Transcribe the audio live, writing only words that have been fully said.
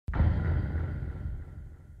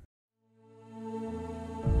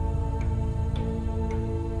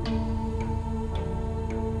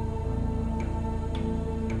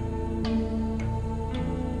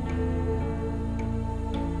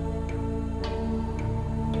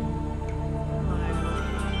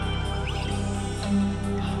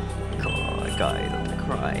guys, I'm gonna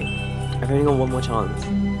cry. I've only got one more chance.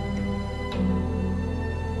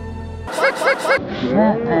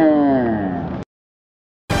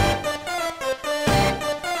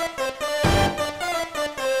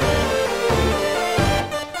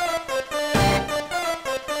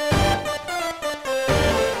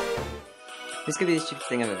 This could be the stupidest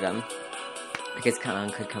thing I've ever done, because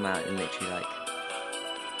Kanan could come out in literally like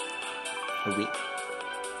a week.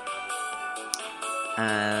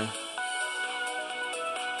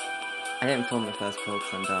 I didn't film the first call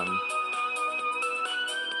because I'm dumb.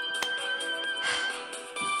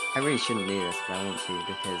 I really shouldn't do this, but I want to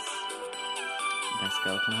because best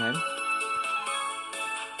girl come home.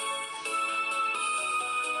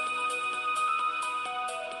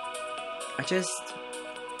 I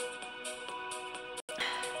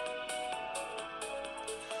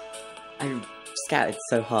scouted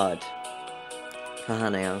so hard for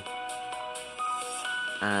Hanayo,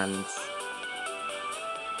 and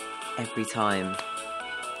every time,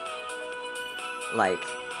 like,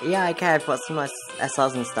 yeah, I cared for some nice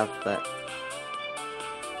SRs and stuff, but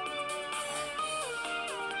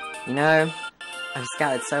you know, I've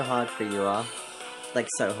scouted so hard for you all, like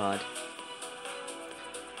so hard.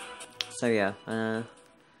 So yeah,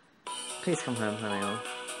 please come home, Hanayo.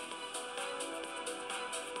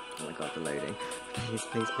 Oh my god, the loading. Please,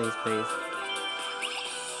 please, please, please.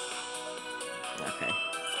 Okay.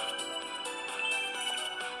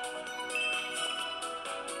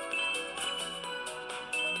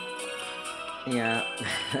 Yeah.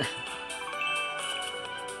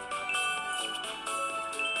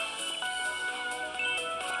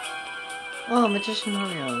 Oh, Magician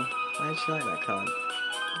Hanayo. I actually like that card.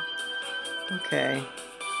 Okay.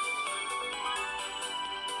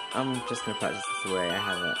 I'm just gonna practice this away. I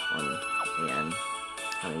have it on EN.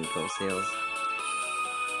 How many gold seals?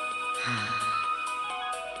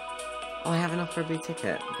 Oh, I have enough for a blue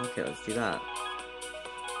ticket. Okay, let's do that.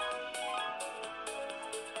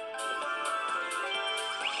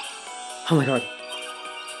 Oh my god.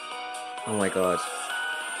 Oh my god.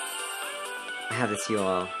 I have this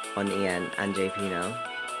UR on EN and JP now.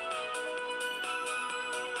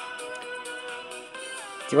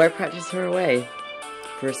 Do I practice her away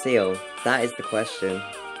for a seal? That is the question.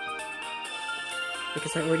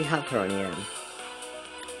 Because I already have her on EN.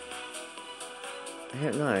 I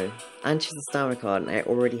don't know. And she's a stamina card and I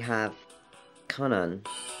already have Kanan.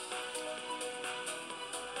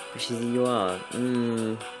 But she's a UR.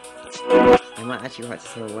 I might actually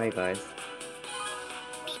practice her away, guys.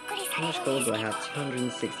 How much gold do I have?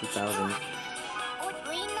 260,000.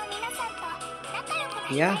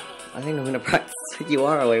 Yeah, I think I'm gonna practice with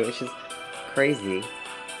UR away, which is crazy.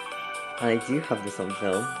 And I do have this on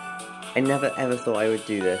film. I never ever thought I would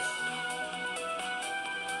do this.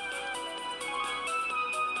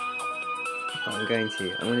 But I'm going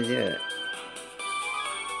to. I'm gonna do it.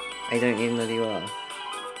 I don't need another UR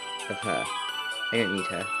of her. I don't need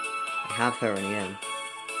her. I have her on the end.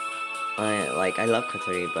 I love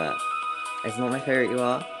Kotori, but it's not my favourite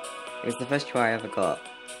UR. It was the first UR I ever got.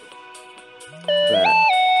 But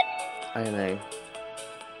I don't know.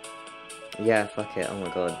 Yeah, fuck it. Oh my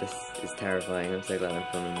god, this is terrifying. I'm so glad I'm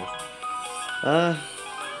filming this.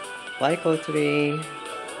 Bye Kotori.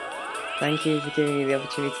 Thank you for giving me the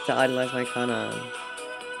opportunity to idolise my Kanan.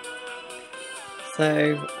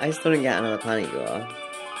 So, I still didn't get another Planet UR.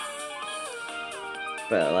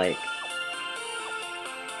 But like,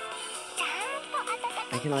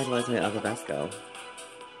 I can idolise my other best girl.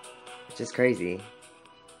 Which is crazy.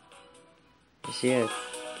 Here she is.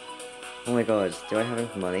 Oh my god, do I have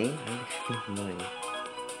enough money? I don't have enough money.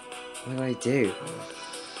 What do I do?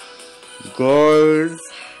 Guys!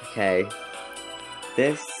 Okay.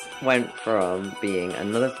 This went from being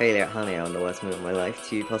another failure at Hanayo on the worst move of my life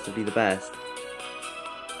to possibly the best.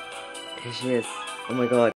 Here she is. Oh my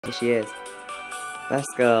god, here she is.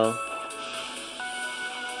 Best girl.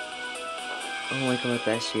 Oh my god,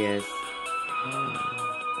 there she is.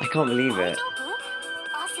 I can't believe it.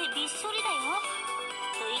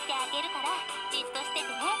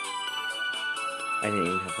 I didn't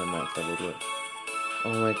even have her max leveled, look.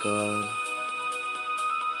 Oh my god.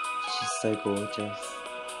 She's so gorgeous.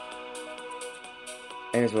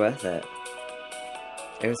 It was worth it.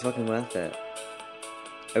 It was fucking worth it.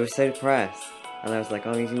 I was so depressed. And I was like,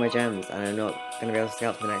 oh, I'm using my gems and I'm not gonna be able to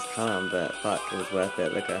scalp for the next Kanan, but fuck, it was worth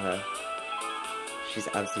it. Look at her. She's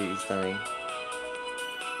absolutely stunning.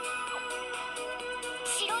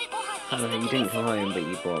 Hannah, you didn't come home, but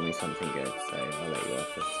you brought me something good, so I'll let you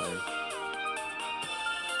off this time.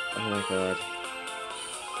 Oh my god.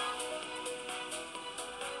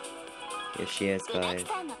 Here she is, guys.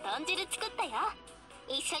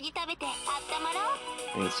 I need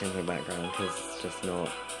to change my background because it's just not.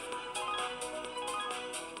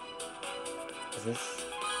 Is this?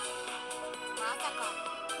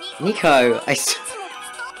 Nico!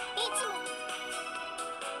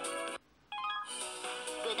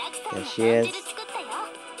 There she is.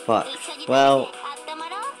 Fuck. Well,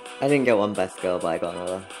 I didn't get one best girl, but I got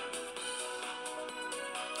another.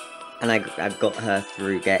 And I got her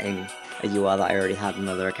through getting a UR that I already had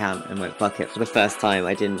another account and went fuck it. For the first time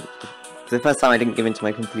I didn't give in to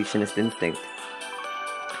my completionist instinct.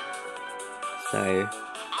 So,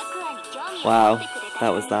 wow, that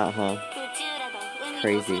was that, huh?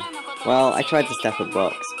 Crazy. Well, I tried to step up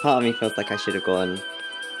box. Part of me feels like I should have gone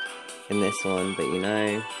in this one, but you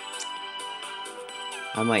know,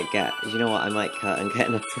 I might cut and get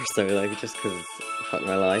another solo just because fuck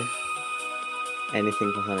my life.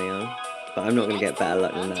 Anything for Hanayo. But I'm not going to get better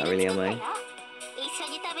luck than that, really, am I?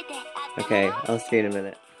 Okay, I'll see you in a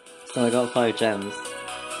minute. So I got 5 gems.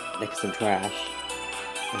 Like some trash.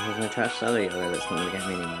 And here's my trash solo yellow that's not going to get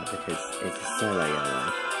me anymore because it's a solo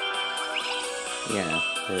yellow. Yeah,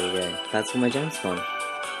 there we go. That's where my gem's gone.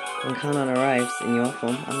 When Kanan arrives in your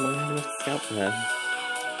form, I'm not going to have enough to scalp for her.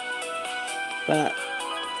 But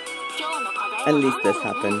at least this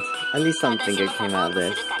happened. At least something good came out of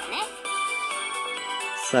this.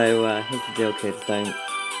 So, here's the deal, kids. Don't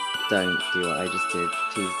do what I just did.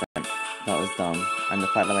 Please don't. That was dumb. And the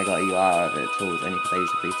fact that I got a UR out of it at all was only because I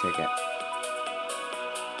used a blue ticket.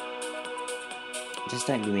 Just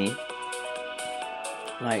don't be me.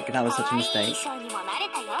 Like, that was such a mistake.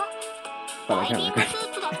 But I don't regret it.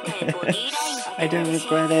 I don't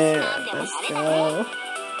regret it. Let's go.